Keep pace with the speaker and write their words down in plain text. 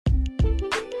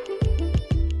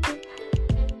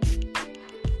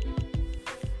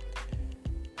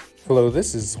Hello,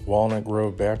 this is Walnut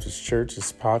Grove Baptist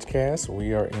Church's podcast.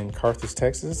 We are in Carthage,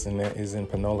 Texas, and that is in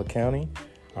Panola County.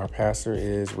 Our pastor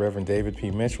is Reverend David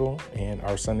P. Mitchell, and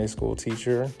our Sunday school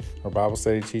teacher, our Bible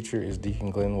study teacher, is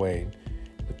Deacon Glenn Wade.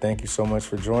 Thank you so much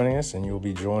for joining us, and you'll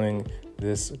be joining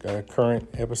this current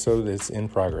episode that's in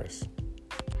progress.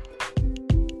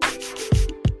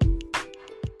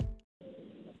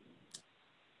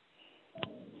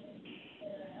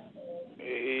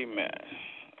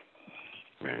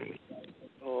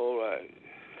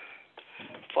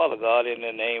 Father God, in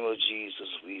the name of Jesus,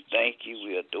 we thank you,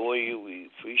 we adore you, we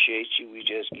appreciate you. We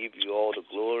just give you all the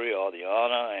glory, all the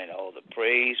honor, and all the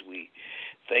praise. We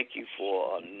thank you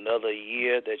for another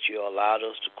year that you allowed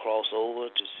us to cross over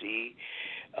to see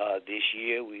this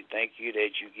year. We thank you that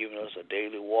you've given us a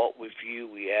daily walk with you.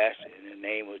 We ask in the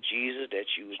name of Jesus that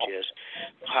you would just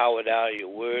power down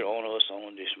your word on us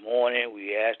on this morning.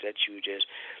 We ask that you would just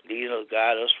lead us,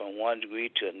 guide us from one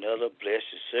degree to another. Bless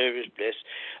the service. Bless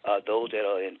those that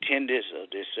are intenders of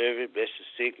this service. Bless the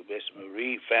sick. Bless the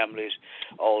bereaved families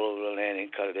all over the land.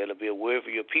 And that'll be a word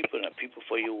for your people and a people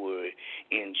for your word.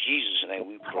 In Jesus' name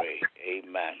we pray.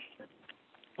 Amen.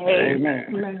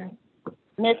 Amen.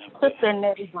 Miss Sister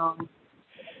Nettie Jones.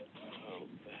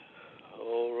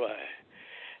 All right.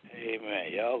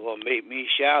 Amen. Y'all gonna make me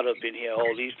shout up in here.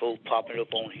 All these folks popping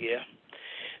up on here.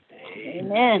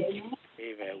 Amen.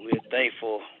 Amen. We're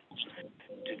thankful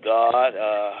to God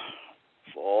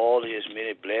for all his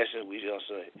many blessings. We just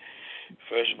say,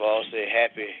 first of all, say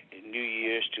Happy New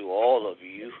Year's to all of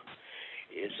you.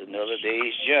 It's another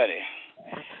day's journey.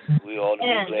 We ought to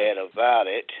be glad about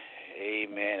it.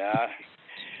 Amen.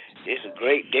 It's a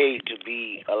great day to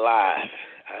be alive.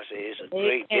 I say it's a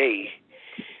great day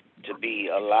to be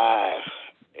alive.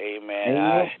 Amen.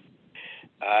 I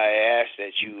ask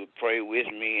that you would pray with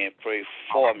me and pray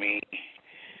for me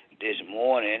this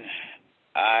morning.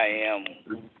 I am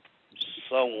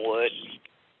somewhat,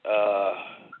 how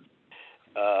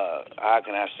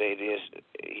can I say this?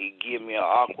 He gave me an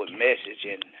awkward message,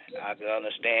 and I can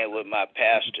understand what my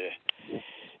pastor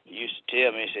used to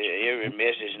tell me. He said, every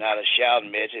message is not a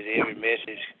shouting message. Every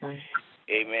message,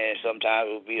 amen, sometimes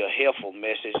it will be a helpful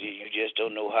message. You just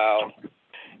don't know how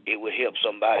it will help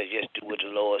somebody. Just do what the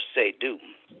Lord say do.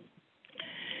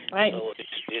 Right. So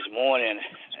this morning,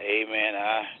 amen,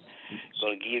 I'm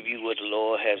going to give you what the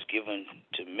Lord has given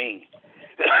to me.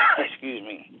 Excuse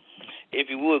me. If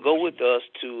you would, go with us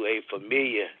to a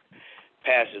familiar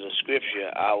passage of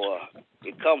Scripture.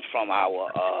 It comes from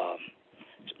our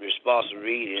responsive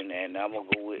reading, and I'm going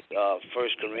to go with 1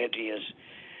 Corinthians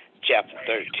chapter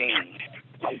 13.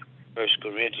 1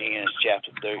 Corinthians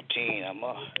chapter 13. I'm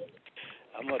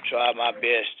going to try my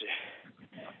best to,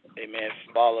 amen,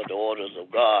 follow the orders of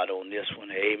God on this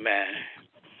one. Amen.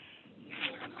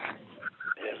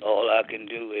 That's all I can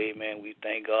do. Amen. We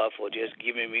thank God for just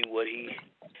giving me what he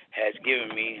has given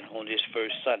me on this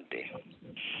first Sunday.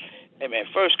 Amen.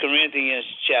 1 Corinthians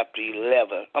chapter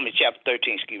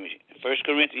 13, excuse me. 1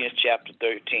 Corinthians chapter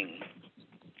 13,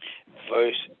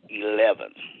 verse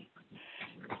 11.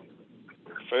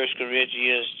 1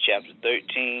 Corinthians chapter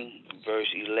 13,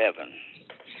 verse 11.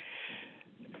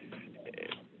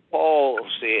 Paul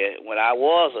said, when I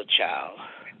was a child,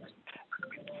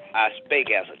 I spake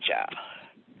as a child.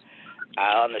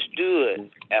 I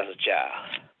understood as a child.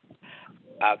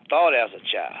 I thought as a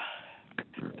child.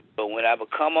 But when I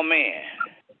become a man,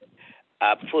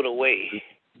 I put away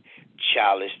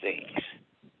childish things.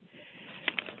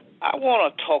 I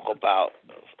want to talk about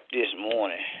this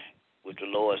morning, with the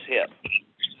Lord's help.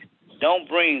 Don't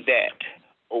bring that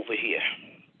over here.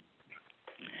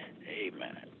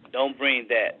 Amen. Don't bring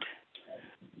that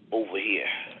over here.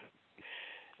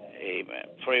 Amen.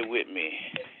 Pray with me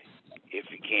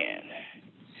if you can.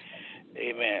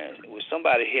 Amen. Will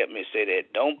somebody help me say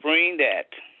that? Don't bring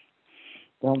that.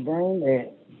 Don't bring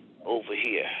that over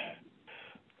here.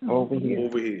 Over here.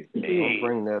 Over here. Don't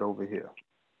bring that over here.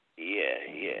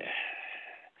 Yeah.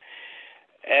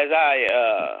 As I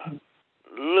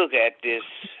look at this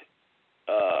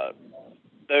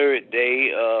third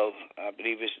day of, I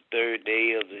believe it's the third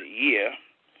day of the year,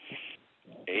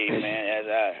 amen, as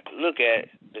I look at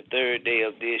the third day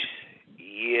of this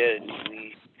year,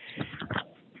 we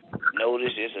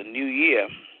notice it's a new year,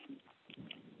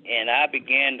 and I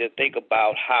began to think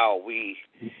about how we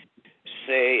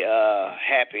say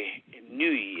Happy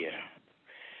New Year.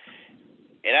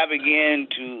 And I began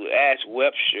to ask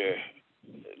Webster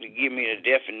to give me the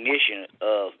definition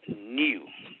of new.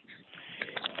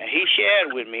 And he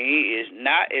shared with me is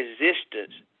not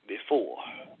existed before,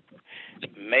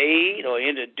 made or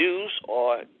introduced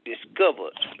or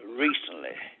discovered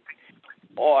recently,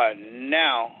 or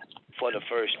now for the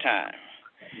first time.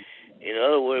 In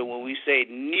other words, when we say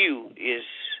new,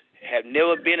 have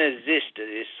never been existed.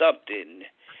 It's something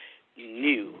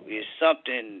new. It's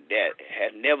something that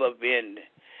has never been,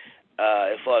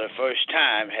 for the first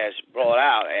time, has brought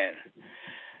out. And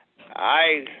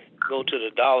I go to the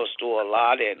dollar store a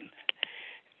lot,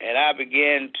 and I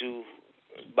began to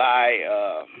buy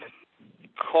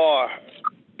car,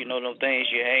 them things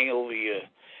you hang over your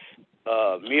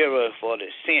mirror for the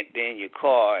scent in your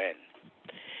car,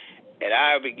 and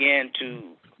I began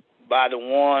to buy the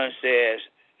one that says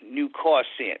new car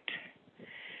scent.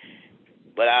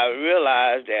 But I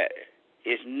realized that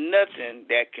it's nothing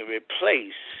that can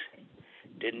replace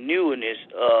the newness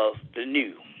of the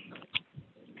new.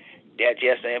 That's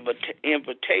just an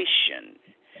invitation,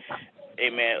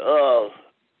 amen, of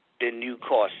the new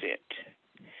car scent.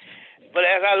 But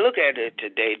as I look at it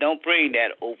today, don't bring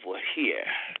that over here.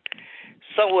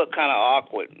 Somewhat kind of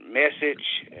awkward message.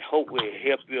 Hope will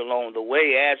help you along the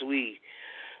way as we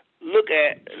look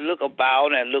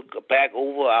about and look back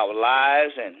over our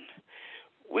lives, and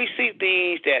we see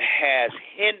things that has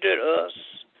hindered us,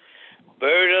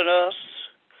 burdened us,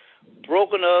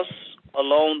 broken us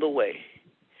along the way.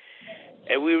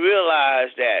 And we realize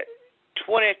that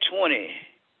 2020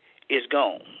 is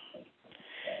gone.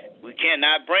 We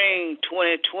cannot bring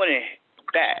 2020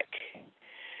 back.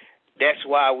 That's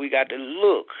why we got to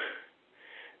look,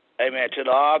 amen, to the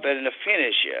author and the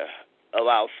finisher of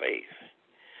our faith.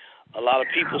 A lot of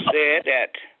people said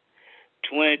that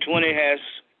 2020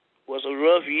 was a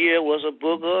rough year, was a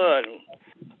booger, and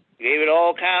gave it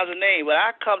all kinds of names. But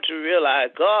I come to realize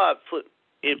God put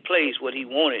in place what he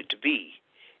wanted to be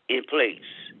in place.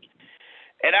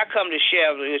 And I come to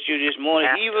share with you this morning,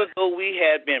 even though we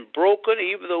have been broken,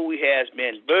 even though we have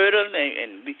been burdened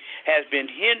and has been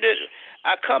hindered,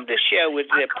 I come to share with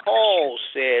you that Paul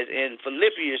says in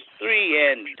Philippians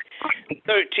 3 and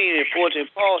 13 and 14,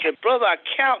 Paul said, "Brother, I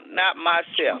count not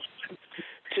myself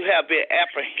to have been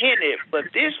apprehended, but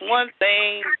this one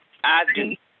thing I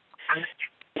do,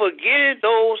 forgetting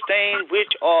those things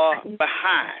which are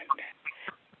behind,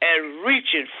 and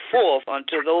reaching forth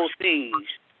unto those things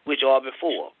which are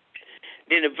before."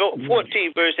 Then the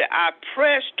 14th verse said, "I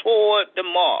press toward the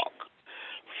mark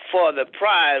for the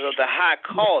prize of the high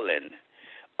calling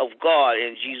of God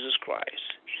in Jesus Christ."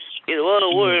 In other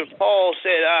words, Paul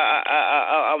said,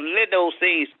 I'm letting those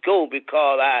things go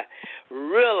because I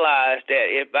realize that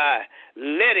if I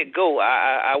let it go,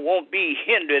 I won't be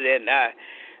hindered, and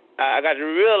I got to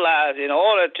realize in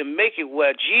order to make it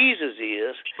where Jesus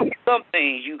is, some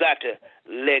things you got to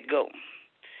let go.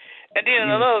 And then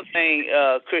another thing,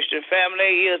 Christian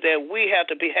family, is that we have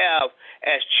to have,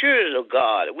 as children of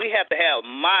God, we have to have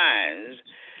minds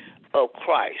of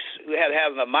Christ. We have to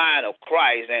have the mind of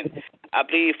Christ. And I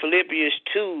believe Philippians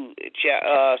 2,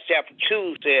 chapter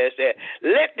 2 says that,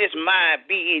 "Let this mind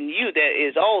be in you that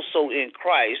is also in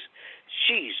Christ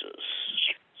Jesus."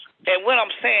 And what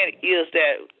I'm saying is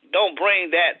that don't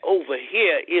bring that over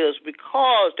here is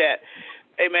because that,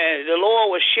 amen, the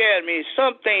Lord was sharing me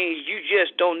some things you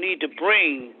just don't need to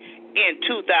bring in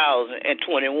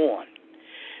 2021.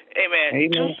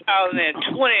 Amen.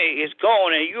 2020 is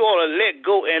gone, and you ought to let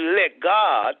go and let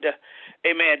God,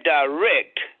 amen,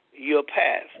 direct your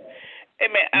path.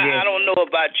 Amen. I don't know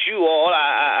about you all.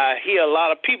 I hear a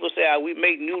lot of people say we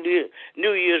make New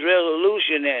Year's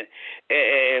resolution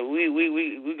and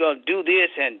we're gonna do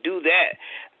this and do that.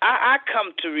 I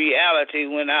come to reality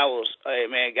when I was,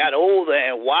 got older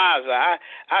and wiser.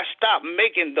 I stopped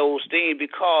making those things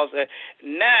because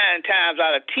 9 times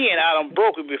out of 10 I done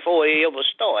broke it before they ever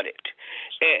started.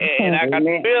 And I got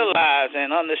to realize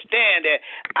and understand that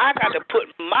I got to put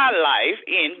my life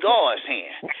in God's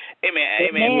hand.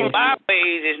 Amen. My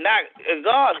ways is not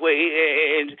God's way.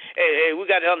 And we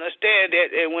got to understand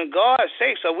that when God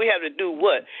says so, we have to do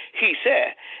what he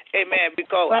said. Amen.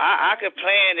 Because I can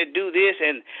plan to do this,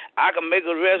 and I can make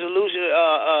a resolution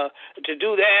to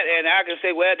do that, and I can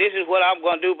say, well, this is what I'm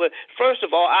going to do. But first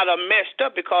of all, I done messed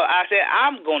up because I said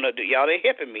I'm going to do. Y'all, they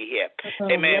helping me here.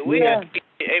 Amen. We have to,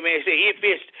 amen, say if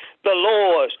it's the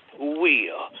Lord's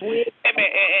will.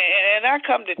 Amen. And I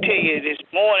come to tell you this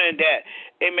morning that,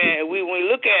 amen, when we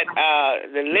look at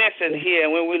the lesson here,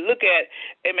 when we look at,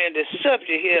 amen, the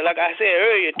subject here, like I said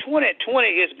earlier, 2020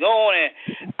 is gone, and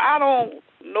I don't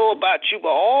know about you, but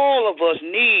all of us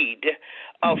need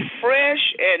a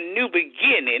fresh and new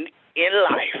beginning in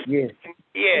life. Yes.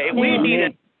 Yeah, we need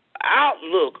an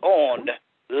outlook on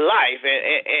life,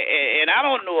 and I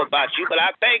don't know about you, but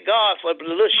I thank God for the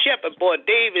little shepherd boy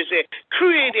David said,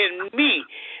 created me.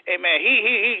 Amen.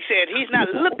 He said he's not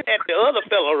looking at the other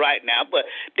fellow right now, but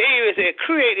David said,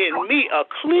 created me a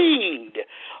clean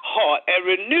heart and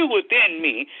renew within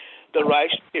me the right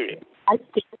spirit.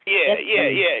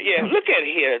 Yeah. Look at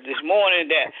here this morning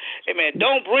that, amen,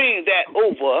 don't bring that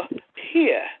over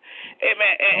here.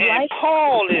 Amen. And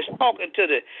Paul is talking to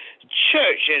the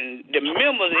church and the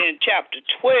members in chapter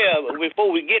 12.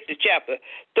 Before we get to chapter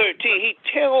 13, he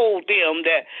told them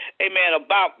that, amen,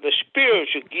 about the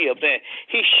spiritual gift. And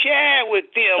he shared with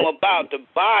them about the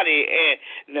body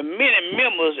and the many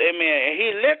members, amen. And he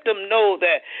let them know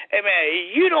that, amen,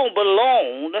 you don't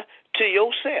belong to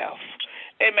yourself.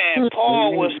 Amen.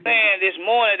 Paul was saying this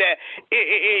morning that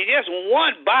it's just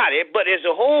one body, but there's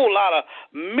a whole lot of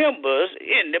members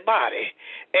in the body.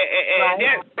 And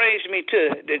that brings me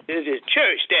to the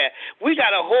church that we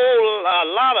got a whole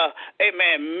lot of,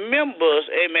 amen, members,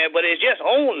 amen, but it's just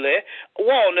only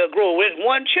Walnut Grove. It's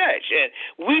one church. And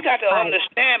we got to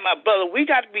understand, my brother, we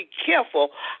got to be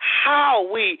careful how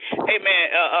we, amen,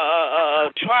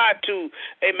 try to,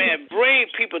 amen, bring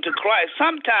people to Christ.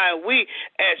 Sometimes we,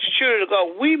 as children of God,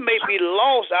 we may be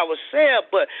lost ourselves,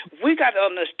 but we got to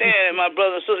understand, my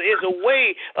brothers and sisters, it's a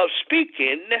way of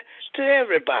speaking to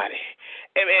everybody.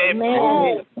 And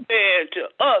Paul said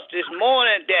to us this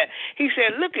morning that he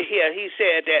said, look at here, he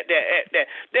said that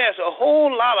there's a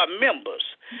whole lot of members,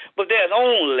 but there's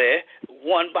only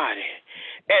one body.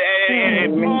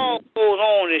 And Paul goes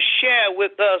on to share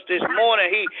with us this morning.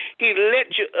 He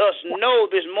let us know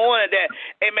this morning that,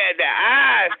 amen, the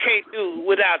eyes can't do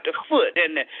without the foot,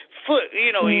 and the foot,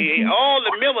 all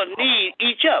the members need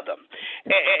each other.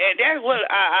 And that's what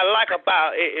I like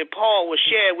about it. Paul was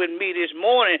sharing with me this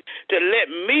morning to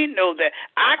let me know that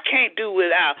I can't do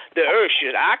without the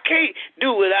usher. I can't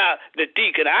do without the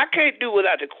deacon. I can't do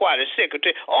without the choir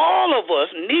secretary. All of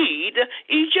us need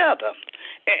each other.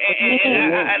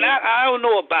 And I don't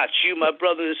know about you, my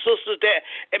brothers and sisters, that,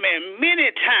 many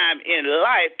times in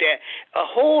life that a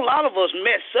whole lot of us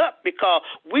mess up because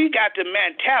we got the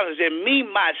mentality of me,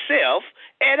 myself,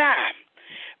 and I.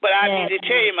 But I need to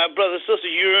tell you, my brothers and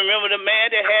sisters, you remember the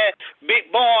man that had big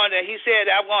barn and he said,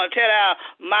 I'm going to tell out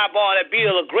my barn to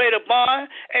build a greater barn?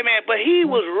 Amen. But he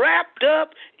was wrapped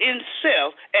up in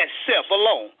self and self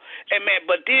alone. Amen.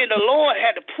 But then the Lord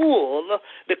had to pull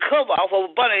the cover off of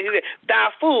abundance. He said,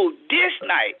 thy food this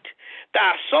night,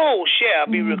 thy soul shall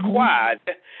be required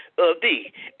of thee.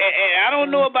 And I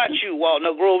don't know about you,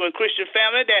 Walnut Grove and Christian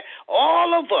family, that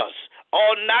all of us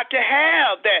ought not to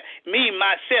have that me,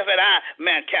 myself, and I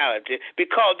mentality,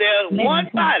 because there's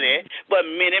one body but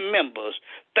many members.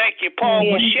 Thank you, Paul,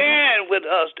 for sharing with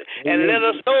us and let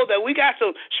us know that we got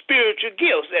some spiritual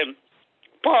gifts. And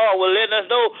Paul will let us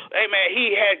know, amen,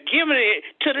 he had given it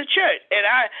to the church. And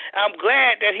I'm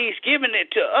glad that he's given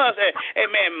it to us. And,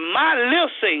 amen, my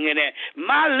lip singing and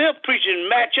my lip preaching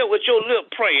match up with your lip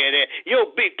praying and your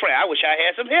big prayer. I wish I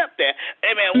had some help there.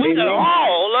 Amen. We can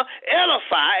all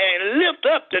edify and lift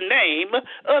up the name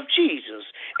of Jesus.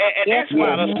 And that's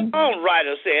why the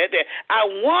songwriter said that I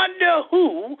wonder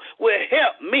who will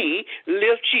help me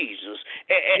lift Jesus.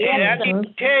 And I need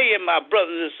to tell you, my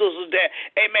brothers and sisters, that,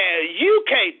 amen, you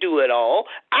can't do it all.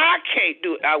 I can't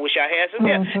do it. I wish I had some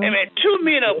help. Amen. Too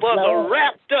many of us are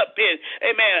wrapped up in,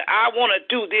 amen, I want to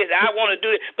do this, I want to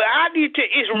do it. But I need to,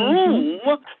 it's room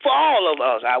for all of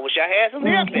us. I wish I had some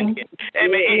help in here.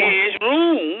 Amen. It's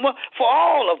room for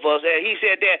all of us. And he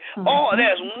said that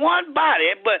there's one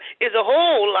body, but it's a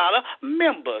whole lot of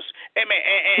members. Amen.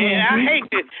 And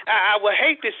I would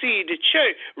hate to see the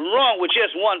church run with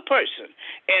just one person.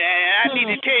 And I need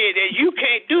to tell you that you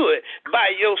can't do it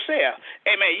by yourself.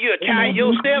 Amen. You'll tire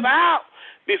yourself out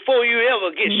before you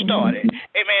ever get started.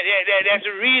 Amen. That's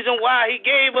the reason why he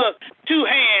gave us 2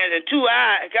 hands and 2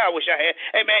 eyes. God, I wish I had.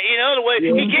 Amen. In other words,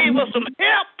 he gave us some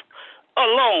help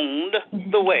along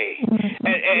the way.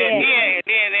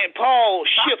 And then Paul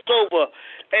shifts over,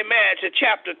 amen, to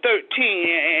chapter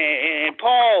 13. And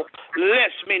Paul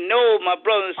lets me know, my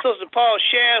brothers and sisters, Paul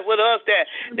shares with us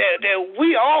that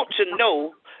we ought to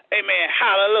know, amen,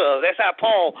 how to love. That's how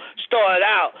Paul started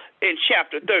out in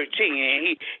chapter 13.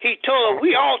 And he told us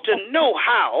we ought to know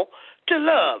how to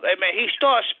love. Amen. He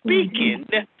starts speaking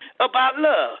about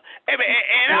love. Amen.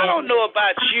 And I don't know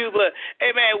about you, but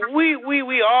amen,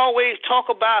 we always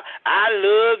talk about I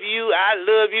love you, I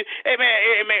love you. Amen.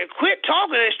 Amen. Quit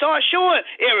talking and start showing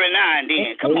every now and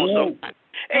then. Come on, somebody.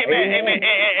 Amen, amen,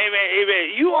 amen, amen.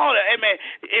 You ought to, amen,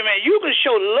 amen. You can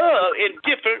show love in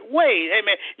different ways.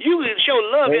 Amen. You can show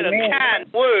love in a kind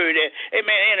word, and,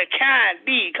 amen, in a kind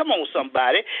deed. Come on,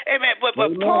 somebody. Amen. But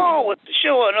Paul was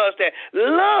showing us that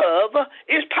love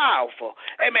is powerful.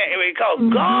 Amen. Because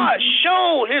God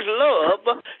showed his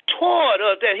love toward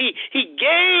us that he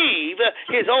gave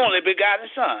his only begotten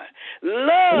son.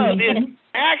 Love is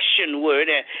action word.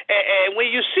 And when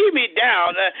you see me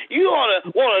down, you ought to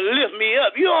want to lift me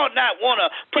up. You ought not want to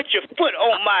put your foot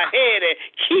on my head and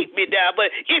keep me down.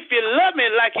 But if you love me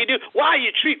like you do, why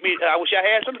you treat me? I wish I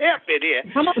had some help in here.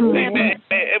 Amen.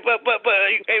 But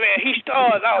amen.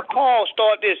 Paul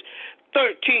started this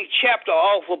 13th chapter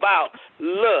off about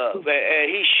love.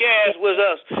 And he shares with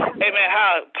us, amen,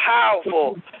 how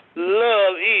powerful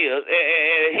love is.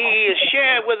 And he has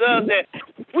shared with us that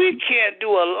we can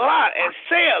do a lot and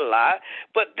say a lot,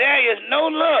 but there is no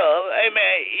love,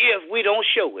 amen, if we don't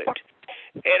show it.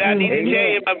 And I need to tell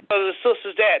you, my brothers and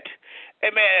sisters, that,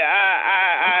 amen,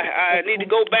 I need to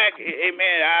go back,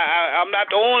 amen. I'm not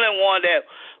the only one that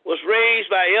was raised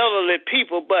by elderly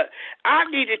people, but I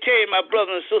need to tell you, my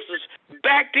brothers and sisters,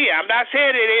 back then, I'm not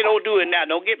saying that they don't do it now,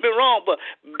 don't get me wrong, but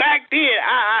back then,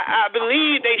 I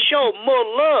believe they showed more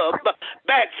love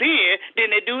back then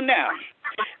than they do now.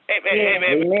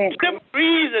 Amen. The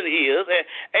reason is,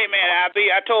 amen,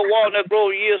 I told Walnut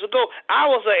Grove years ago,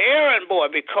 I was an errand boy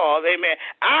because, amen,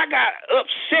 I got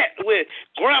upset with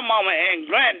grandmama and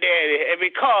granddaddy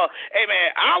because,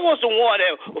 amen, I was the one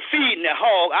that was feeding the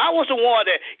hog. I was the one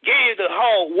that gave the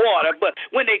hog water. But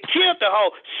when they killed the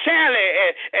hog, Sally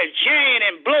and Jane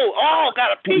and Blow all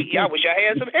got a piece. I wish I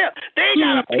had some help. They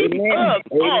got a piece of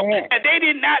hog, and they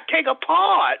did not take a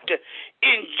part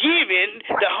in giving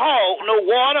the hog no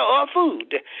water or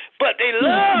food. But they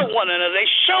love one another. They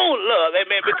show love,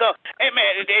 amen, because,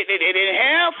 amen, they didn't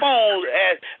have phones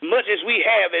as much as we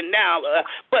have it now.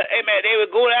 But, amen, they would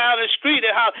go down the street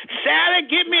and holler, Sally,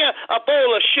 give me a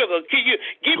bowl of sugar. Can you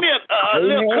give me a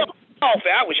little cup of coffee?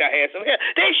 I wish I had some help.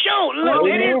 They showed love.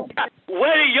 They didn't,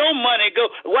 where did your money go?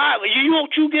 Why,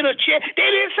 won't you get a check? They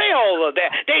didn't say all of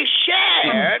that. They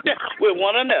shared with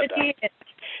one another.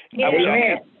 I wish I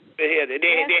had They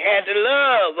had the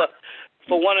love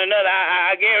for one another.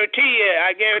 I guarantee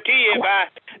you, if I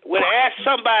would ask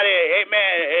somebody,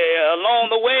 amen, along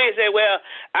the way, say, well,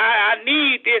 I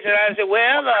need this, and I say,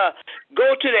 well,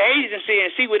 go to the agency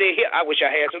and see where they help. I wish I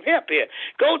had some help here.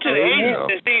 Go to the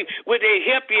agency and see where they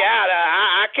help you out.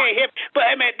 I can't help. But,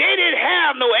 amen, they didn't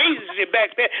have no agency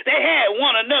back there. They had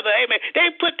one another, amen.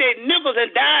 They put their nickels and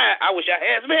dimes. I wish I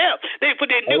had some help. They put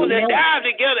their nickels and dimes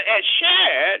together and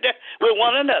shared with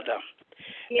one another.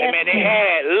 Amen. They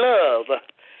had love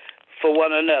for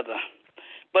one another.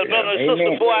 But, brothers and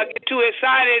sisters, before I get too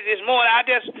excited this morning, I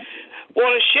just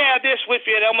want to share this with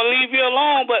you, and I'm going to leave you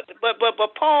alone. But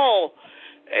Paul,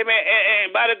 amen,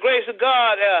 and by the grace of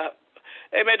God,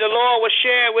 amen, the Lord was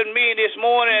sharing with me this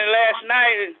morning and last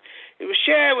night, and He was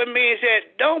sharing with me and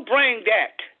said, don't bring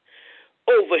that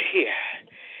over here.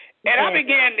 And I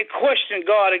began to question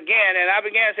God again, and I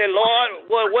began to say, Lord,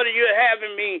 what are you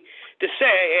having me to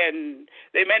say? And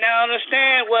they may not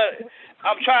understand what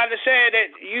I'm trying to say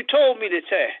that you told me to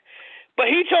say.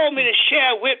 But He told me to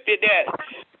share with you that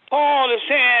Paul is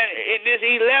saying in this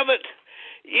 11th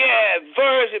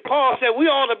verse, Paul said we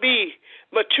ought to be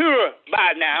mature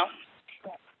by now.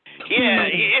 Yeah,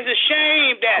 it's a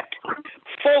shame that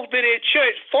folks been in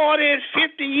church 40 and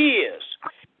 50 years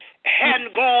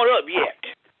hadn't grown up yet.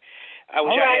 I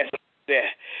wish I had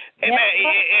that.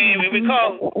 Amen.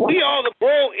 Because we ought to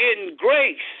grow in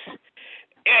grace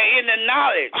and in the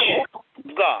knowledge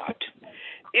of God.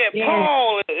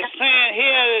 Paul is saying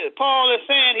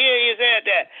here is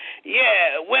that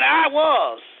when I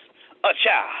was a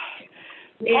child,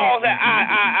 Paul said,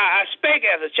 I spake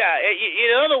as a child.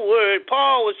 In other words,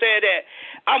 Paul was saying that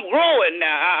I'm growing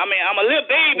now. I mean, I'm a little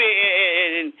baby,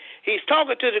 and he's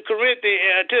talking to the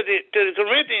Corinthians, to the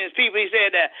Corinthians people. He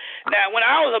said that now, when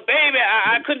I was a baby,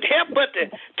 I couldn't help but to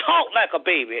talk like a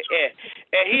baby.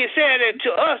 And he said that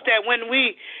to us that when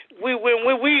we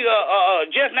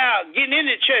just now getting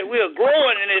into church, we are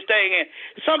growing in this thing, and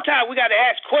sometimes we got to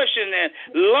ask questions and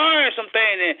learn some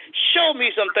things and show me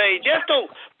some things. Just don't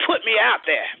put me out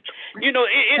there. You know,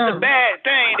 it's a bad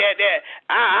thing that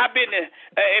I've been to,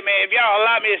 amen, if y'all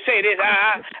allow me to say this,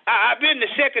 I've been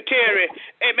the secretary,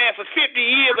 amen, for 50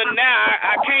 years, but now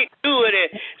I can't do it,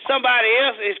 and somebody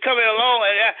else is coming along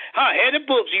and, in the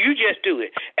books, you just do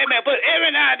it. Amen, but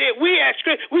every now and then, we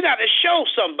got to show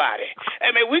somebody.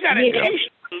 Amen, we got to teach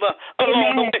them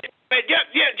along the way. Man,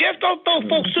 just don't throw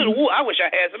folks to the wolves. I wish I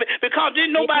had some, because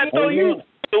didn't nobody throw you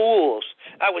to the wolves.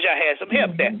 I wish I had some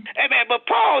help there. Amen. But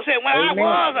Paul said, when I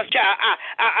was a child,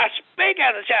 I spake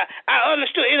as a child. I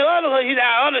understood. In other words,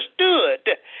 I understood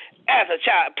as a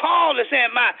child. Paul is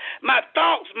saying my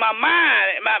thoughts, my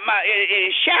mind,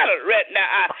 is shattered right now.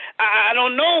 I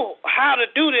don't know how to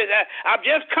do this. I'm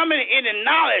just coming in the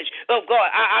knowledge of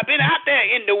God. I've been out there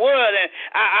in the world, and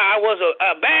I was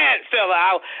a bad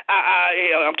fella.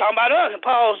 I'm talking about us. And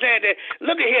Paul said that,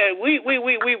 look at here, we've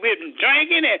been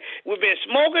drinking and we've been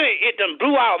smoking. It done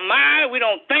blew our mind. We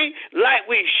don't think like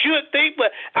we should think,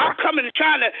 but I'm coming and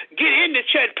trying to get in the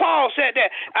church. Paul said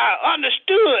that I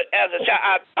understood as a child,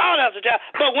 I thought as a child,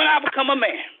 but when I become a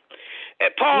man, and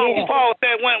Paul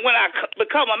said when I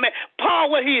become a man,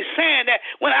 Paul, what he's saying that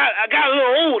when I got a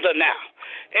little older now,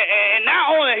 and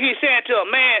not only he's saying to a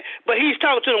man, but he's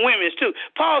talking to the women too.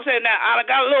 Paul said, now I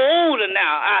got a little older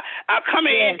now. I'm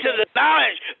coming into the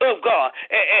knowledge of God.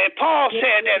 And Paul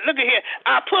said that, look at here,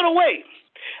 I put away.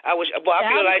 I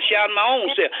feel like shouting my own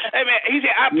self. Hey, man, he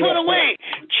said, I put away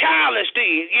childish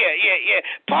things. Yeah.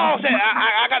 Paul said,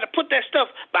 I got to put that stuff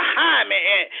behind me.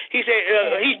 And he said,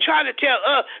 he's trying to tell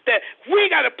us that we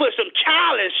got to put some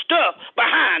childish stuff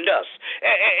behind us.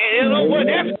 And you know what?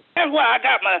 That's where I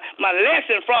got my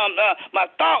lesson from, my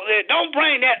thought. Don't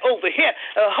bring that over here.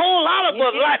 A whole lot of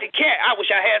us like to cat. I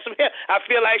wish I had some help. I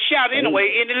feel like shouting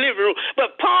anyway in the living room.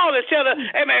 But Paul is telling us,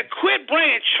 hey, man, quit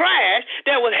bringing trash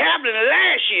that was happening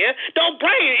last year. Don't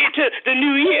bring it into the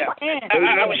new year.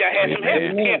 I wish I had some help.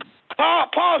 Yeah.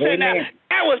 Paul said, now,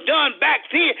 that was done back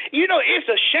then. You know, it's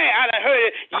a shame. I done heard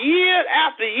it year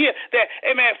after year that,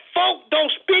 hey, man, folk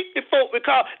don't speak to folk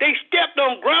because they stepped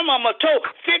on grandmama's toe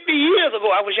 50 years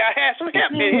ago. I wish I had some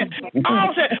help in here.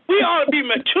 Paul said we ought to be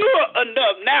mature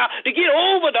enough now to get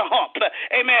over the hump.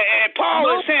 Amen. And Paul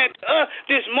is saying to us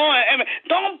this morning, amen,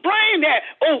 don't bring that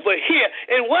over here.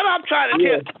 And what I'm trying to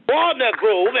tell Walnut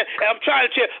Grove, and I'm trying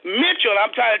to tell Mitchell,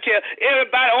 I'm trying to tell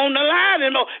everybody on the line,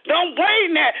 you know, don't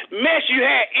bring that mess you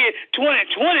had in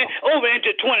 2020 over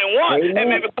into 21.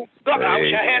 Amen. God, I wish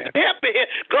I had some help in here.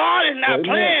 God is not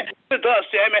playing with us,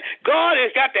 amen. God has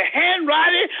got the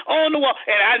handwriting on the wall.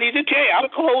 And I need to tell you,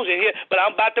 I'm closing here, but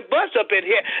I'm about to bust up in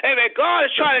here. Amen. God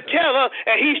is trying to tell us,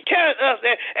 and he's telling us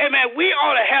that, amen, we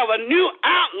ought to have a new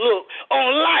outlook on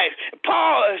life.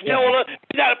 Paul has told us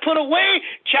we got to put away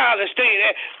childish things.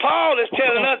 And Paul is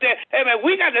telling us that, amen,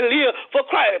 we got to live for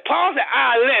Christ. Paul said,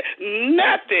 I let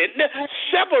nothing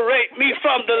separate me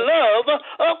from the love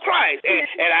of Christ.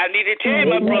 And I need to tell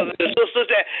you, my brothers and sisters,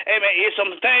 that, amen, it's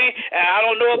something, and I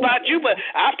don't know about you, but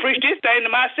I preached this thing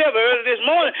to myself early this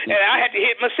morning, and I had to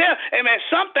hit myself. Amen.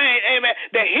 Something, amen,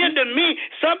 that hindered me,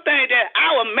 something that I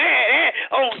was mad at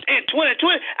in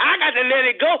 2020, I got to let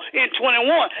it go in 21.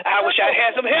 I wish I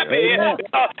had some help in here.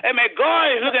 Amen.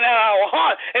 God is looking at our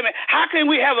heart. Amen. How can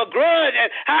we have a grudge,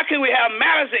 and how can we have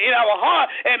malice in our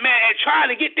heart, amen, and trying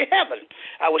to get to heaven?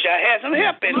 I wish I had some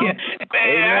help in here.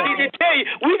 Amen. I need to tell you,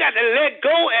 we got to let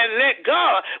go and let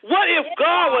God. What if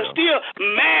God was still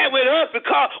mad with us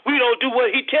because we don't do what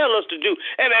he tells us to do?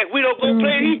 Amen. We don't go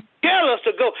play. He tell us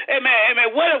to go.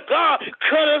 Amen. What if God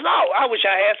cut us off? I wish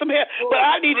I had some help. But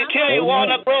I need to tell you,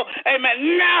 Walnut, bro,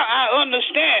 amen, now I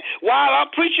understand. While I'm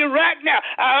preaching right now,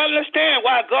 I understand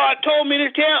why God told me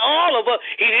to tell all of us.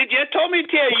 He didn't just told me to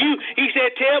tell you. He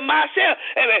said, tell myself.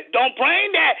 Amen. Don't bring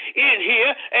that in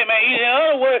here. Amen. In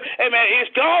other words, amen,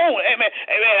 it's gone. Amen.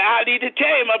 Amen. I need to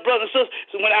tell you, my brothers and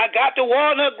sisters, when I got to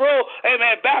Walnut Grove,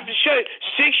 amen, Baptist Church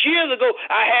 6 years ago,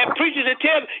 I had preachers that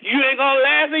tell me, you ain't going to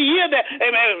last a year there.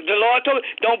 Amen. The Lord told me,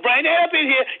 don't bring that up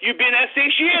in here. You've been there 6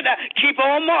 years now. Keep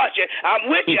on marching. I'm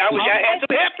with you. I wish I had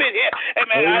some help in here.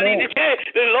 Amen. I need to tell you,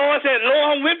 the Lord said, Lord,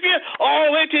 I'm with you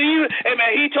all the way to you. Amen.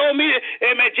 He told me,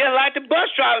 amen, just like the bus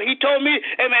driver, he told me,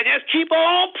 amen, just keep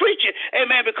on preaching.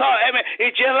 Amen. Because, amen,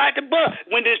 it's just like the bus.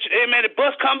 When this, amen, the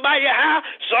bus come by your house,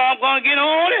 some going to get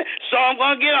on it, some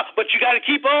going to get off. But you got to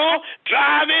keep on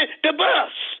driving the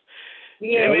bus.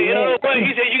 Amen. You know what?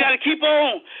 He said, you got to keep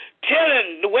on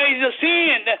telling the ways of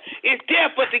sin is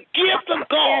death, but the gift of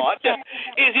God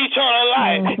is eternal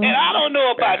life. And I don't know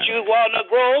about you, Walnut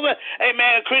Grove,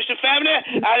 amen, Christian family.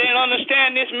 I didn't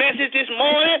understand this message this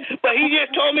morning, but he just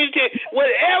told me to tell you,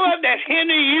 whatever that's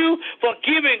hindering you from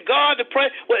giving God the praise,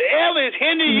 whatever is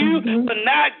hindering you from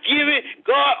not giving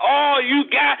God all you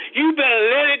got, you better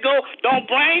let it go. Don't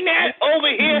bring that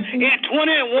over here in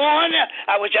 21.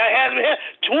 I wish I had it here.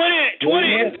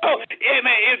 20. Oh,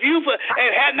 amen. If you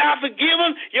had not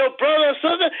forgiven your brother or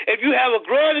sister, if you have a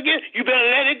grudge against, you better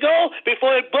let it go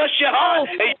before it busts your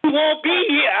heart, and you won't be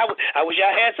here. I wish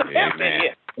I had some help in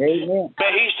here. Amen.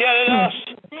 But he's telling us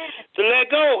to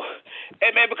let go.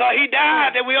 Amen. Because he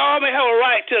died that we all may have a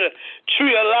right to the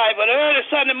tree of life. But early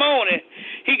Sunday morning,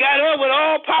 he got up with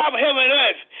all power of heaven and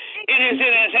earth in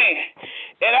his hand.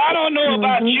 And I don't know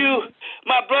about you,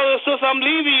 my brother and sister, I'm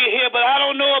leaving you here, but I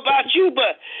don't know about you,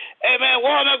 but Amen.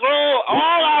 Walnut Grove,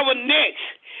 all our next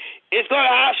is going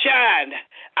to outshine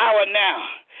our now.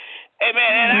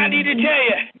 Amen. And I need to tell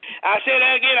you, I say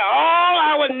that again, all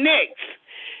our next.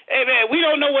 Amen. We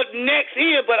don't know what next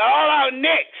is, but all our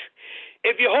next,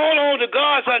 if you hold on to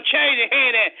God's unchanging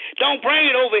hand and don't bring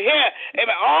it over here,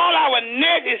 amen, all our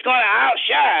next is going to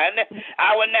outshine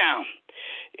our now.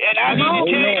 And I need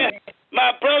to tell you,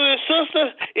 my brother and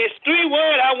sister, it's 3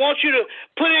 words I want you to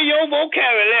put in your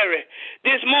vocabulary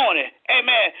this morning.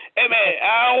 Amen. Amen.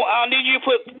 I need you to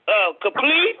put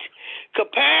complete,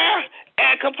 compare,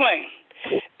 and complain.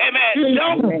 Amen.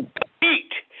 Don't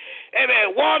compete.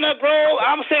 Amen. Walnut Grove,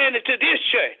 I'm saying it to this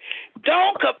church.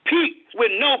 Don't compete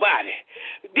with nobody.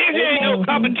 This ain't no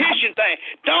competition thing.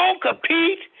 Don't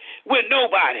compete with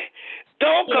nobody.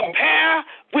 Don't compare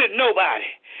with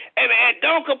nobody. Amen.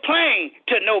 Don't complain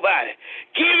to nobody.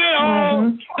 Give it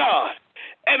all to God.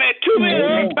 Amen. Too many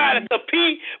of us try to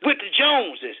compete with the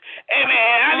Joneses.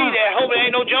 Amen. I need that. Hope there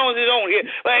ain't no Joneses on here.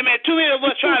 But amen. Too many of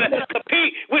us try to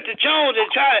compete with the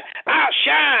Joneses, try to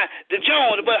outshine the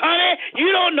Joneses. But honey,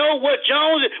 you don't know what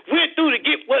Joneses went through to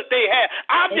get what they have.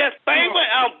 I'm just thankful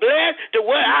and I'm blessed to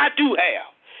what I do have.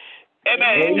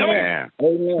 Amen.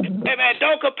 Amen.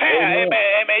 Don't compare. Amen.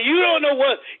 Amen. You don't know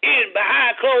what's in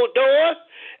behind closed doors.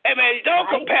 Amen. Don't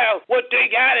compare what they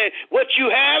got and what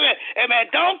you have. Amen.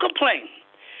 Don't complain.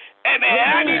 Amen.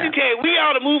 I need to tell you, we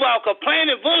ought to move our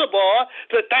complaining boulevard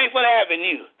to thankful having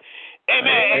you.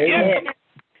 Amen.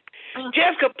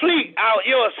 Just complete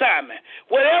your assignment.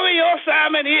 Whatever your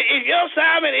assignment is, if your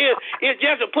assignment is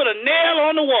just to put a nail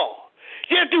on the wall,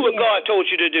 just do what God told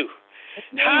you to do.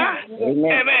 Huh?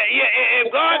 Amen. Yeah, if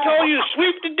God told you to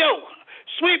sweep the door,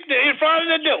 sweep in front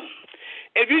of the door.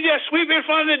 If you just sweep in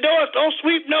front of the door, don't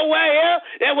sweep nowhere else.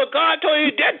 That's what God told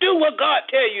you. Just do what God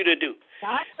tell you to do.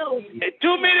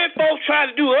 Too many folks try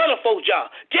to do other folks'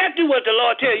 job. Just do what the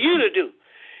Lord tell you to do.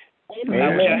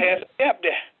 I wish I had some help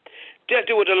there. Just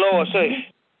do what the Lord says.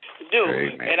 Do.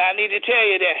 And I need to tell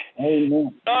you that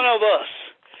none of us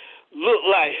look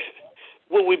like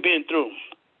what we've been through.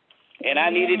 And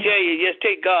I need to tell you, just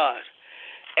take God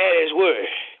at His word.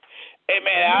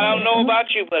 Amen. I don't know about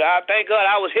you, but I thank God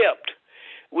I was helped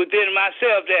within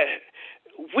myself that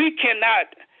we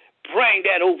cannot bring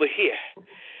that over here.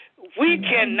 We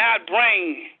cannot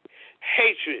bring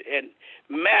hatred and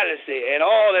malice and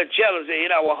all that jealousy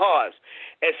in our hearts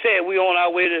and say we're on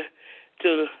our way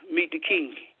to meet the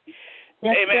King.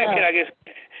 Amen. Can I get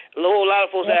a whole lot of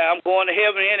folks say, I'm going to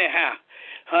heaven anyhow.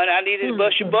 Honey, I need to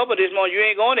bust your bubble this morning. You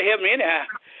ain't going to heaven anyhow.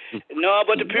 No,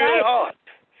 but the pure in heart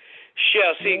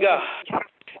shall see God.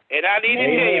 And I need to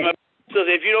tell you, my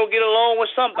brothers, if you don't get along with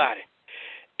somebody,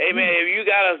 amen, if you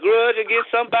got a grudge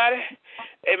against somebody,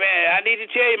 amen, I need to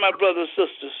tell you, my brothers and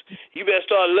sisters, you better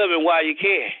start loving while you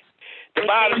can. The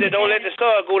Bible said don't let the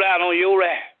sun go down on your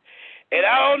wrath. And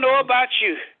I don't know about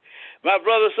you, my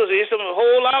brothers and sisters, it's a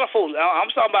whole lot of folks. I'm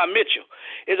talking about Mitchell.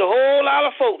 It's a whole lot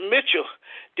of folks, Mitchell,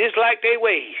 dislike their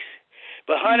ways.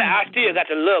 But, honey, I still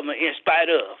got to love them in spite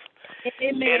of.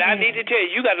 And I need to tell you,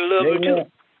 you got to love them too.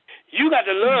 You got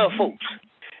to love folks.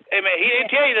 Amen. He didn't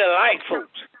tell you to like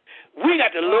folks. We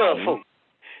got to love folks.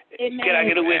 Can I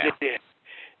get a witness there?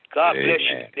 God bless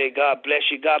you today. God bless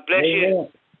you. God bless you.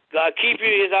 God keep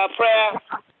you is our prayer.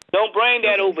 Don't bring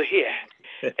that over here.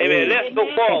 Amen. Let's go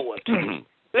forward.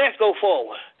 Let's go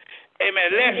forward. Amen.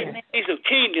 Let's be some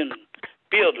kingdom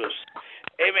builders.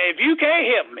 Amen. If you can't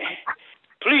help me,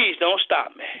 please don't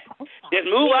stop me. Just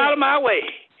move out of my way.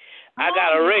 I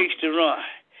got a race to run,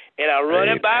 and I run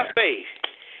it by faith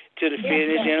to the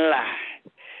finishing line.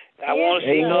 I want to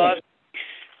see God's peace.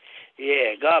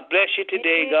 Yeah, God bless you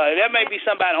today, God. There may be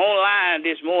somebody online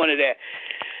this morning that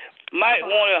might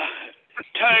want to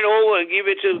turn it over and give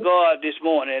it to God this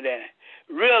morning and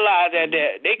realize that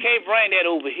they can't bring that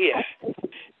over here.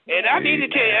 And I need to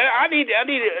tell you, I need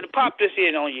to pop this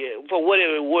in on you for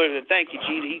whatever it's worth. And thank you,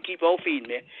 Jesus. He keep on feeding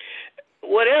me.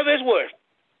 Whatever it's worth.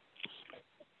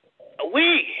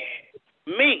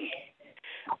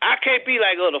 I can't be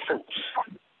like other folks.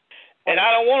 And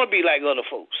I don't want to be like other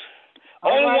folks.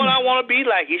 Only one I want to be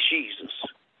like is Jesus.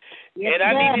 And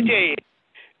I need to tell you,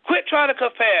 quit trying to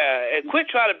compare and quit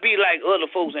trying to be like other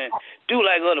folks and do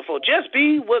like other folks. Just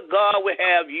be what God would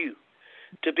have you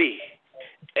to be.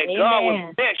 And God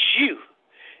will bless you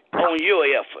on your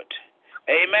effort.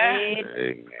 Amen.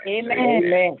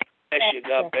 Amen. Bless you.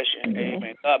 God bless you.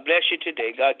 Amen. God bless you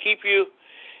today. God keep you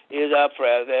is our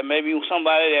prayer. There may be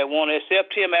somebody that want to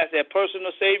accept Him as their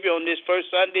personal Savior on this first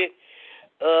Sunday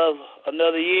of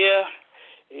another year.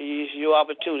 It's your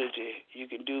opportunity. You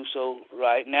can do so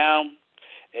right now.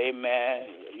 Amen.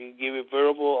 You can give it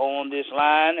verbal on this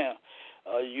line.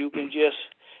 You can just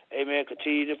Amen.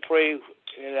 Continue to pray,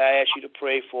 and I ask you to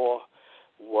pray for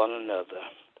one another.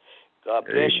 God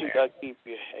bless you. God keep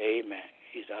you. Amen.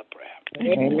 He's our prayer.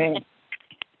 Amen.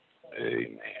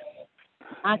 Amen.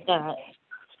 My God.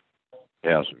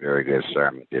 That was a very good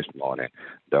sermon this morning.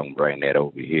 Don't bring that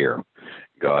over here.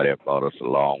 God has brought us a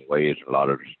long ways. A lot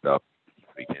of the stuff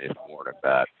speaking this morning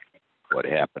about what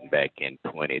happened back in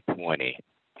 2020.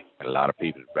 And a lot of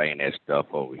people bring that stuff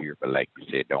over here, but like you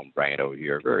said, don't bring it over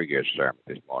here. Very good sermon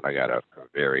this morning. I got a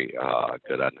very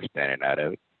good understanding out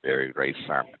of it. Very great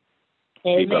sermon.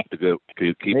 Amen. Keep up the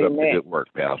good work,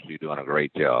 Pastor. You're doing a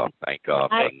great job. Thank God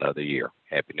for another year.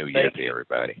 Happy New Year to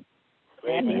everybody.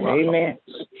 Amen. Amen.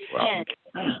 Well,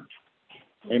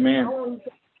 Amen. I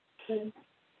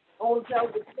want y'all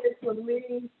to pray for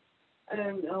me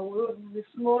and this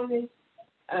morning.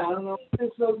 I don't know if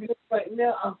it's so good right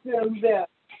now. I'm feeling better.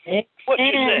 What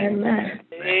you say? Amen.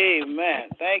 Amen.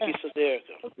 Thank you, Sister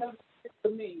Erica. Pray for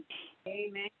me.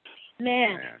 Amen.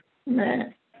 man.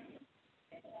 Amen.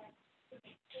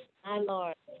 My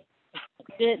Lord.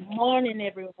 Good morning,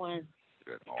 everyone.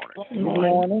 Good morning. Good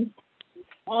morning.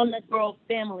 On the Grove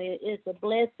family, it's a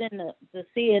blessing to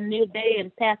see a new day.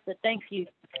 And Pastor, thank you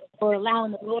for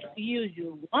allowing the Lord to use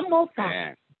you one more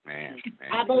time. Man.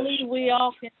 I believe we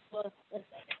all can do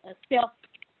a self.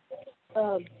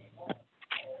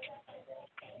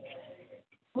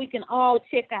 We can all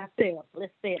check ourselves.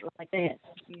 Let's say it like that.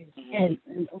 And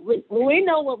we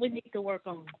know what we need to work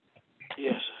on.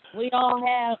 Yes. We all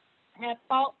have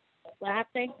faults, but I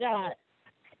thank God.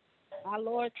 Our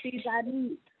Lord sees our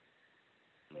needs.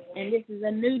 And this is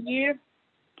a new year.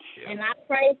 And I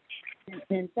pray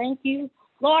and thank you.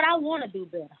 Lord, I want to do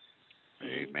better.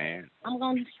 Amen. I'm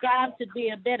going to strive to be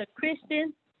a better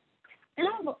Christian. And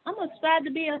I'm going to strive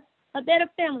to be a better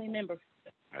family member.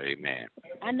 Amen.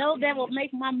 I know that will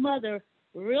make my mother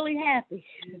really happy.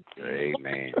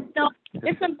 Amen. So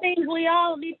it's some things we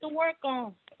all need to work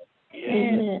on.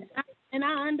 Yes. And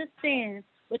I understand.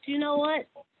 But you know what?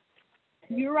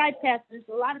 You're right, Pastor. There's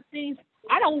a lot of things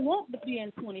I don't want to be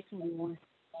in 2021.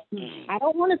 I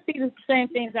don't want to see the same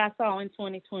things I saw in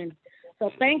 2020.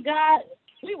 So thank God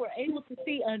we were able to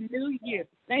see a new year.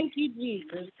 Thank you,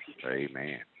 Jesus.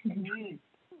 Amen.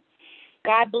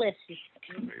 God bless you.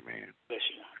 Amen. Bless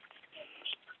you.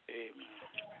 Amen.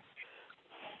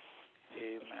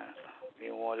 Amen.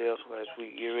 Anyone else as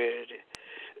we get ready?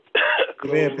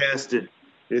 Amen, Pastor.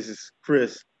 This is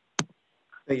Chris.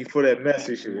 Thank you for that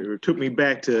message. It took me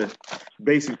back to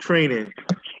basic training.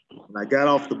 When I got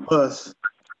off the bus,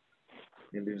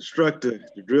 and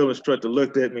the drill instructor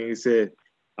looked at me and he said,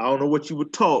 I don't know what you were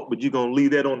taught, but you're going to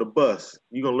leave that on the bus.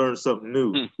 You're going to learn something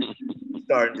new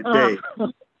starting today.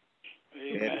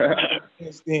 And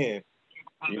since then,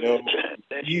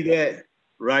 leave that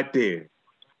right there.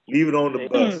 Leave it on the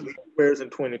bus. Leave the prayers in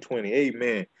 2020.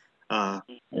 Amen. Amen.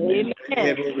 I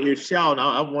had me over here shouting.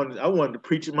 I wanted to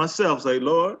preach it myself. Say,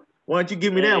 Lord, why don't you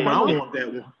give me that one? I want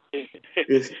that one.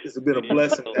 It's been a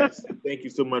blessing. Thank you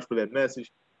so much for that message.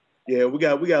 Yeah, we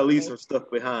got to leave some stuff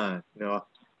behind. I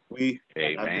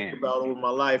think about over my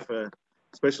life,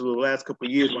 especially the last couple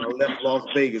of years when I left Las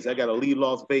Vegas. I got to leave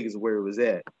Las Vegas where it was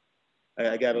at.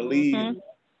 I got to leave,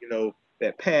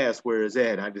 that past where it's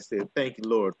at. I just said, thank you,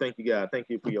 Lord. Thank you, God. Thank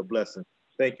you for your blessing.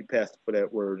 Thank you, Pastor, for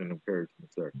that word and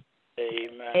encouragement, sir.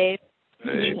 Amen.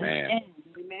 Amen.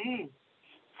 Amen.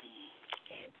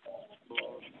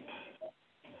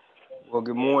 Well,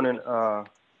 good morning,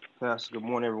 Pastor. Good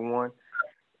morning, everyone.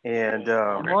 And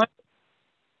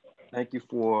thank you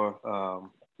for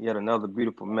yet another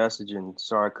beautiful message. And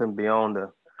sorry I couldn't be on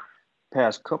the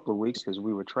past couple of weeks because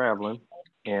we were traveling.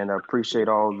 And I appreciate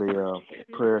all the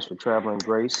prayers for traveling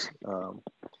grace.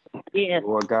 Yes. The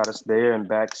Lord got us there and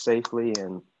back safely,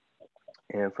 and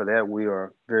for that we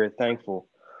are very thankful.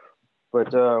 But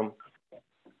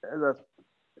as I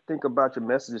think about your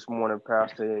message this morning,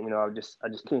 Pastor, I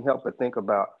just can't help but think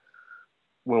about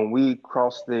when we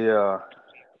crossed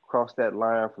that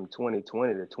line from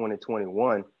 2020 to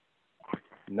 2021.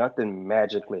 Nothing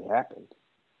magically happened,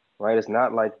 right? It's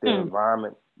not like the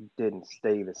environment didn't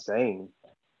stay the same.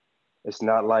 It's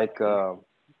not like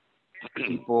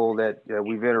people that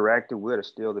we've interacted with are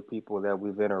still the people that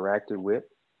we've interacted with.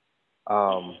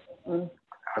 Our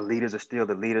leaders are still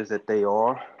the leaders that they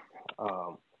are.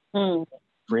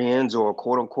 Friends or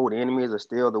quote unquote enemies are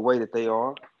still the way that they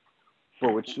are.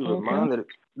 But what you reminded, at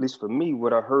least for me,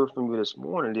 what I heard from you this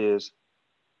morning is,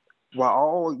 while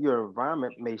all your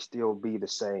environment may still be the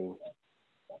same,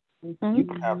 you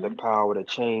have the power to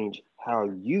change how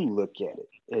you look at it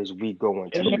as we go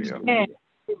into this new year.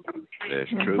 That's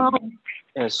true.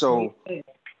 And so,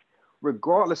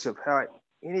 regardless of how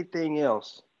anything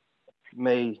else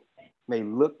may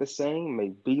look the same, may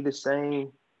be the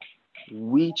same,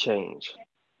 we change.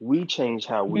 We change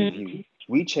how we view.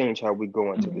 We change how we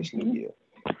go into this new year.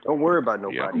 Don't worry about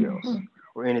nobody else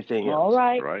or anything else. All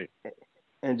right. Right.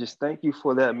 And just thank you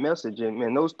for that message. And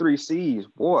man, those 3 C's,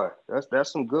 boy,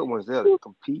 that's some good ones there.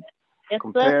 Compete, Yes,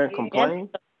 compare, sir. and complain.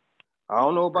 I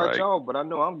don't know about Right. y'all, but I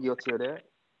know I'm guilty of that.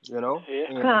 You know,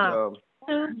 Yeah.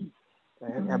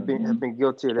 and have been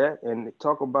guilty of that. And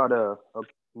talk about a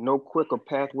no quicker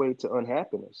pathway to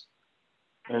unhappiness.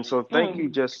 And so thank you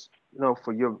just,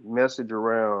 for your message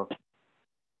around,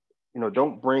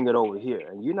 don't bring it over here.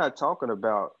 And you're not talking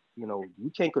about, we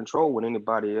can't control what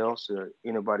anybody else or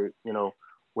anybody,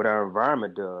 what our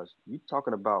environment does. You're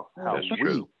talking about how That's we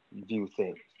true. view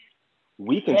things.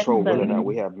 We control whether or not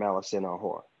we have malice in our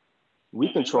heart.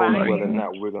 We control whether or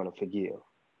not we're going to forgive.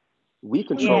 We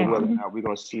control whether or not we're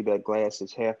going to see that glass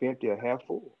is half empty or half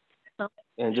full.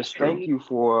 And just thank you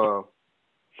for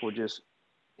just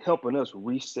helping us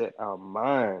reset our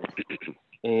minds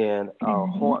and our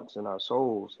hearts and our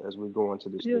souls as we go into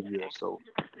this new year. So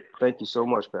thank you so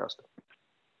much, Pastor.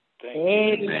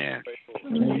 Thank you. Man.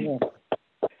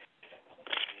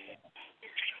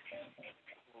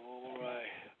 All right.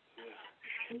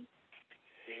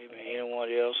 Amen.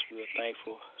 Anyone else, we're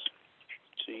thankful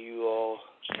to you all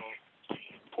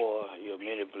for your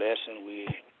many blessings. We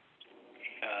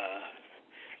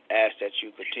ask that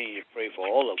you continue to pray for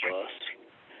all of us.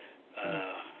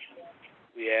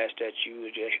 We ask that you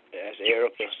would just, as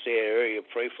Erica said earlier,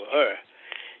 pray for her.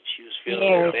 She was feeling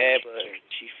a little bad, but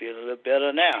she's feeling a little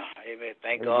better now. Amen.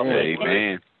 Thank God for the word.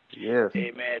 Amen. Yes.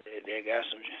 Amen. They got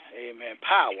some, amen,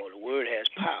 power. The word has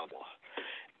power.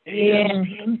 Yeah.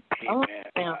 Amen.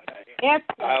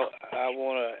 I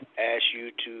want to ask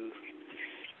you to,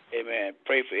 amen,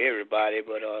 pray for everybody,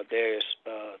 but there's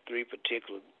 3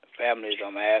 particular families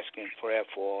I'm asking prayer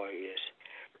for. Is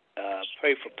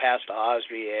pray for Pastor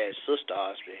Osby and Sister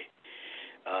Osby.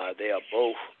 They are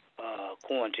both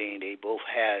quarantined. They both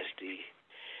has the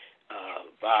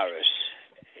virus.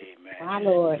 Amen. My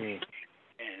Lord.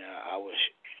 And I was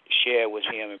sharing with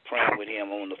him and praying with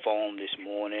him on the phone this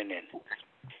morning, and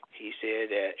he said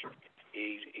that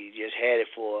he just had it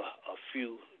for a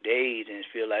few days and it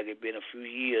feel like it's been a few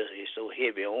years. It's so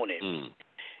heavy on him.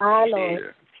 My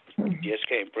Lord. Just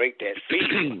can't break that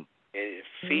fever. And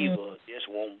fever just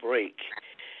won't break.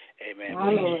 Amen.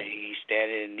 But he's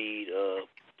standing in need of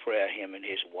prayer, him and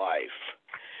his wife.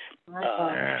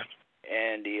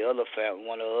 And the other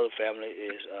one of the other family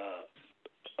is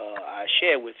I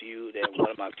shared with you that one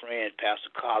of my friends, Pastor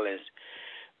Collins,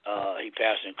 he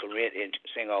pastored in Corinth in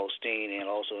St. Augustine and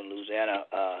also in Louisiana.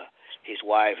 His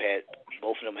wife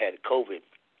both of them had COVID.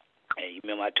 And you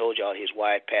remember I told y'all his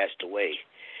wife passed away.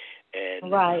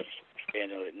 And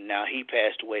now he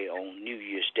passed away on New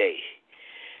Year's Day.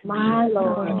 My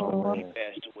Lord. He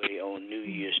passed away on New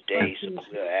Year's Day, so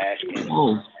we're asking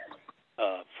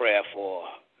prayer for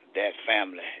that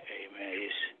family. Amen.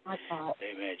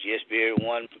 Amen. Just buried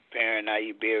one parent, now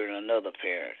you burying another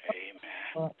parent.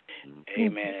 Amen.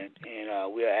 Amen.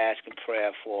 And we're asking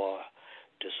prayer for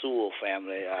the Sewell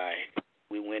family.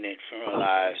 We went and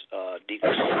funeralized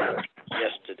Deacon Sewell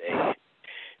yesterday.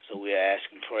 So we're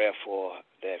asking prayer for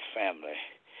that family.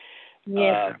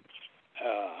 Yes.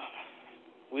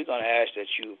 We're going to ask that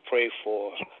you pray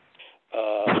for,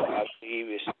 I believe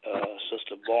it's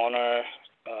Sister Bonner.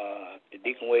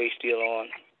 Deacon Wade still on?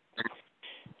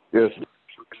 Yes.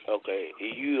 Okay.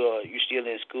 You still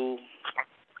in school?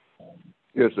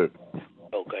 Yes, sir.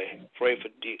 Okay. Pray for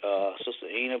Sister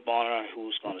Ena Bonner,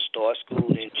 who's going to start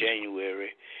school in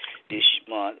January this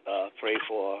month. Pray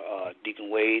for Deacon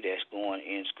Wade, that's going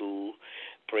in school.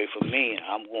 Pray for me.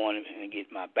 I'm going and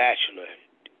get my bachelor.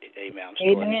 Amen. I'm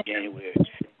starting in January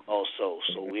also.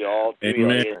 So we all 3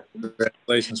 are here.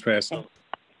 Congratulations, Pastor.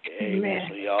 Amen.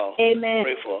 So y'all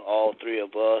pray for all 3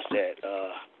 of us that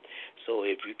so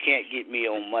if you can't get me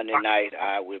on Monday night,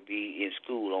 I will be in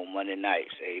school on Monday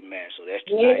nights. Amen. So that's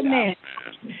tonight.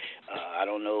 I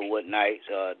don't know what night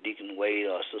Deacon Wade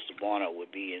or Sister Bonner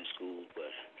would be in school,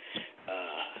 but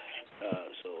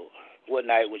so what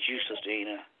night would you, Sister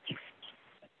Ena?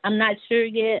 I'm not sure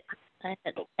yet. I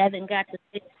haven't got the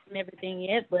fix and everything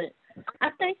yet, but I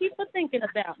thank you for thinking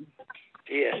about me.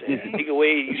 Yes. Deacon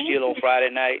Wade, you still on Friday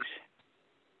nights?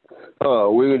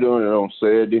 We're doing it on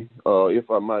Saturday. If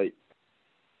I might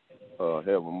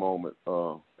have a moment,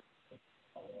 I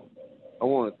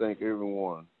want to thank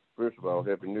everyone. First of all,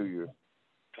 Happy New Year.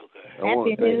 Okay. I want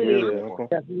to thank everyone.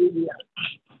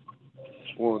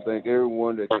 I want to thank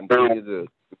everyone that continued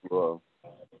to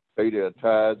pay their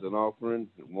tithes and offerings,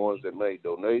 the ones that made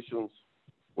donations,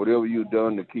 whatever you've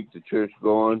done to keep the church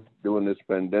going during this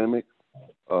pandemic.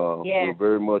 We're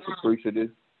very much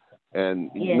appreciative.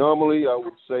 And normally I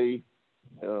would say,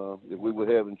 if we were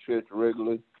having church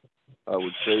regularly, I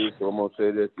would say, so I'm going to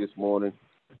say that this morning.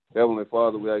 Heavenly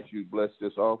Father, we ask you to bless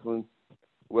this offering.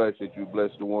 We ask that you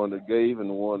bless the one that gave and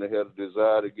the one that had a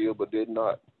desire to give but did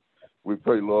not. We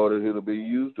pray, Lord, that it'll be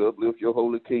used to uplift your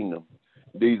holy kingdom.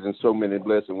 These and so many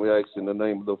blessings we ask in the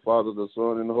name of the Father, the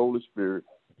Son, and the Holy Spirit.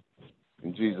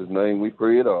 In Jesus' name we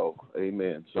pray it all.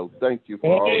 Amen. So thank you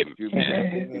for all that you've been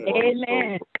doing.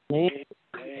 Amen. Amen.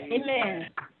 Amen.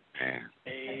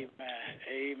 Amen.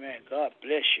 Amen. God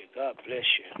bless you. God bless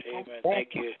you. Amen.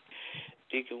 Thank you,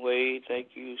 Deacon Wade. Thank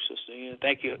you, Sister Ian.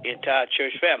 Thank you, entire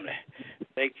church family.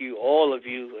 Thank you, all of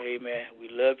you. Amen. We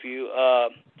love you.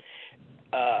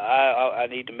 I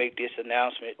need to make this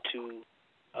announcement to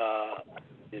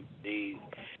the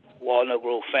Walnut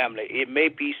Grove family. It may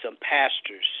be some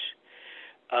pastors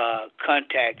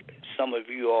contact some of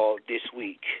you all this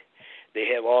week. They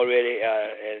have already,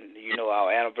 and you know, our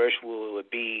anniversary will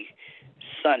be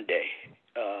Sunday,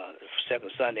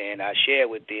 second Sunday, and I shared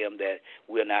with them that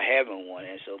we're not having one,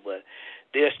 and so, but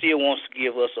they still wants to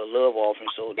give us a love offering,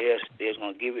 so they're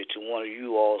going to give it to one of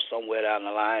you all somewhere down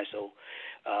the line. So,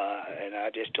 and I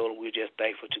just told them we're just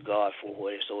thankful to God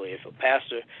for it. So, if a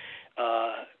pastor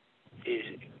is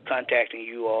contacting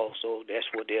you all, so that's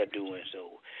what they're doing.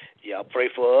 So, y'all pray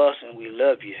for us, and we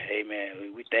love you.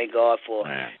 Amen. We thank God for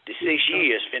the 6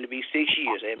 years. It's finna be 6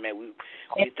 years. Amen.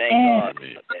 We thank God.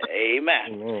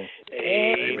 Amen.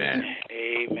 Amen.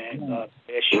 Amen. God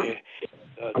bless you.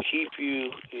 Keep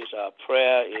you is our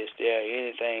prayer. Is there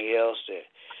anything else that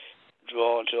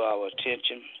drawn to our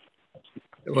attention?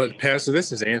 Well, Pastor,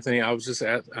 this is Anthony. I was just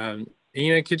at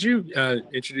Ina, could you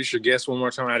introduce your guests one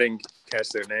more time? I didn't catch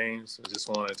their names. I just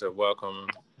wanted to welcome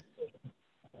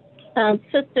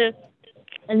Sister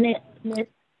Annette Smith.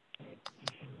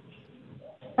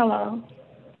 Hello.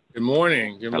 Good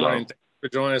morning. Good Hello. morning. Thank you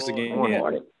for joining us again. Good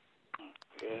morning.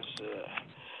 Yes, sir.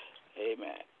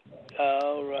 Amen.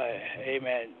 All right.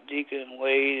 Amen. Deacon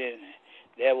Wade, and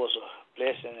that was a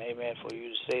blessing, amen, for you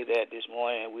to say that this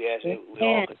morning. And we ask that we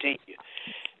all continue.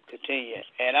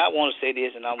 And I want to say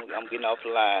this, and I'm getting off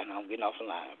the line.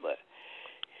 But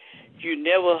you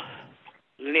never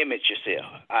limit yourself.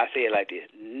 I say it like this.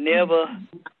 Never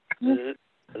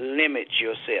limit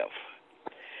yourself.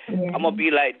 I'm going to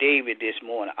be like David this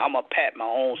morning. I'm going to pat my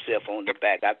own self on the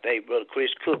back. I think Brother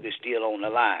Chris Cook is still on the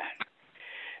line.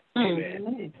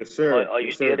 Amen. Yes, sir. Are you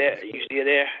yes, still sir. there? Are you still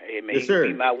there? Amen. Yes, sir.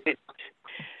 He be my witness.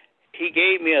 He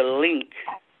gave me a link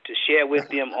to share with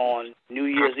them on New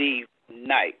Year's Eve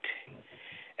night.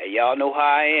 And y'all know how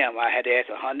I am. I had to ask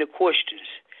 100 questions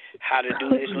how to do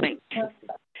this link.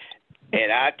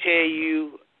 And I tell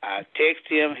you, I text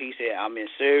him. He said, I'm in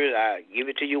service. I give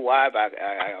it to your wife.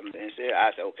 I'm in service.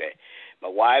 I said, okay. My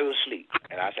wife was asleep.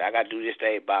 And I said, I got to do this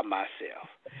thing by myself.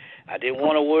 I didn't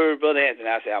want to worry, Brother Anthony.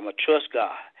 I said, I'm going to trust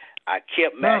God. I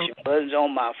kept mashing buttons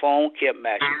on my phone, kept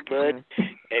mashing buttons.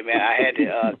 Hey, man, I had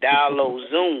to download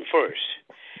Zoom first.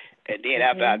 And then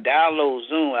after I download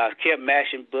Zoom, I kept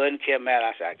mashing buttons,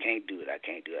 I said, I can't do it. I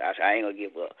said, I ain't going to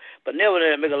give up. But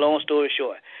nevertheless, make a long story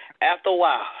short, after a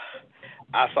while,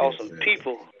 I saw some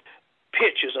people,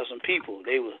 pictures of some people.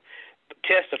 They were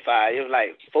testifying. It was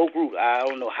like 4 groups. I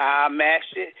don't know how I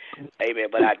matched it, amen,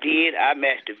 but I did. I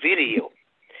matched the video.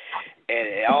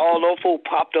 And all those folks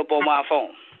popped up on my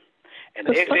phone. And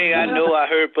the next thing I know, I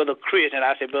heard Brother Chris, and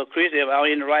I said, Brother Chris, am I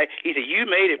in the right? He said, you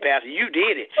made it, Pastor. You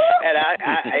did it. And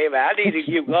I need to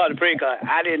give God a praise because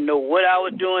I didn't know what I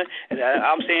was doing. And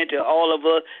I'm saying to all of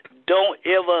us, don't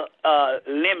ever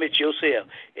limit yourself.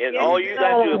 And all you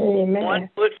got to do is put one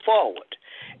foot forward.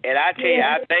 And I tell you,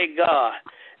 I thank God,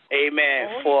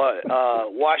 amen, for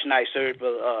Watch Night service.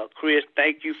 Chris,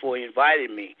 thank you for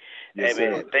inviting me. Yes,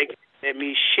 amen. Sir. Thank you. Let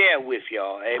me share with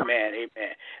y'all. Amen.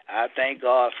 Amen. I thank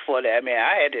God for that. I mean,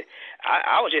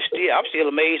 I'm still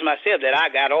amazed myself that I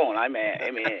got on. Amen.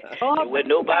 With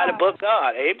nobody but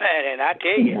God. Amen. And I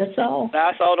tell you, That's all. when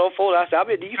I saw those folks, I said, I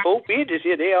mean, these folk business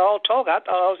here, they all talk. I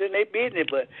thought I was in their business,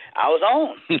 but I was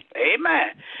on.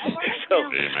 Amen. So,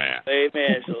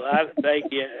 amen. So I thank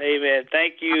you. Amen.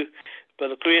 Thank you,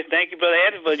 Brother Chris. Thank you, Brother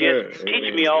Anthony, for just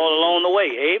teaching me all along the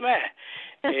way. Amen.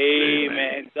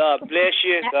 Amen. God bless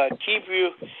you. God keep you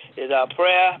is our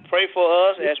prayer. Pray for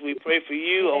us as we pray for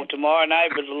you on tomorrow night.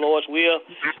 But the Lord's will,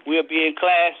 we'll be in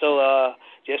class. So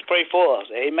just pray for us.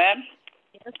 Amen.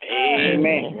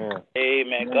 Amen.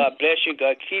 Amen. God bless you.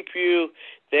 God keep you.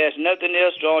 There's nothing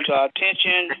else drawn to our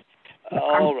attention.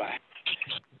 All right.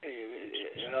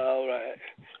 All right.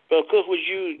 Brother Cook, would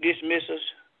you dismiss us?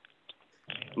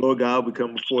 Lord God, we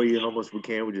come before you humble as we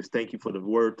can. We just thank you for the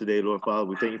word today, Lord Father.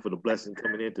 We thank you for the blessing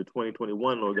coming into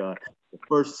 2021, Lord God. The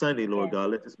first Sunday, Lord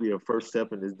God, let this be our first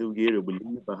step in this new year that we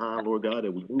leave behind, Lord God,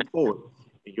 that we move forward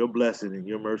in your blessing and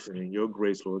your mercy and your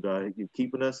grace, Lord God. You're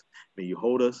keeping us. May you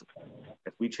hold us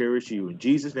as we cherish you. In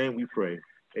Jesus' name we pray.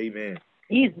 Amen.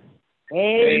 Jesus.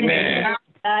 Amen.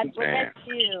 God bless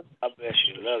you. God bless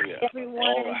you. Love you. Everyone.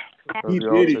 All right. Love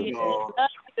y'all too. Love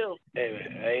you.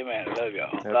 Amen. Amen. Love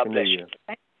y'all. Happy God New bless Year.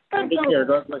 you. Take care.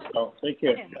 God bless y'all. Take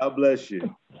care. God bless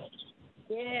you.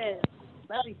 Yes.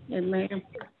 Love you. Amen.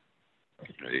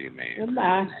 Amen.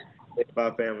 Goodbye.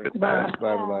 Bye, family. Bye.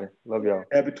 Bye, everybody. Love y'all.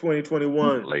 Happy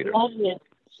 2021. Later. Love you.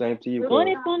 Same to you, Cuz.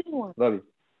 2021. Love you.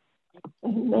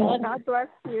 God bless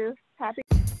you. Happy.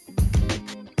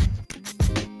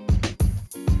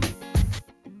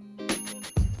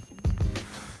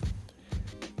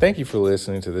 Thank you for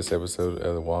listening to this episode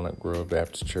of the Walnut Grove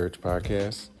Baptist Church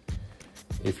podcast.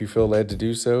 If you feel led to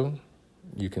do so,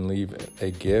 you can leave a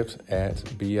gift at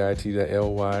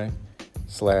bit.ly/Walnut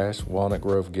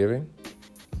Grove Giving.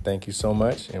 Thank you so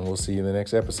much, and we'll see you in the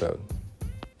next episode.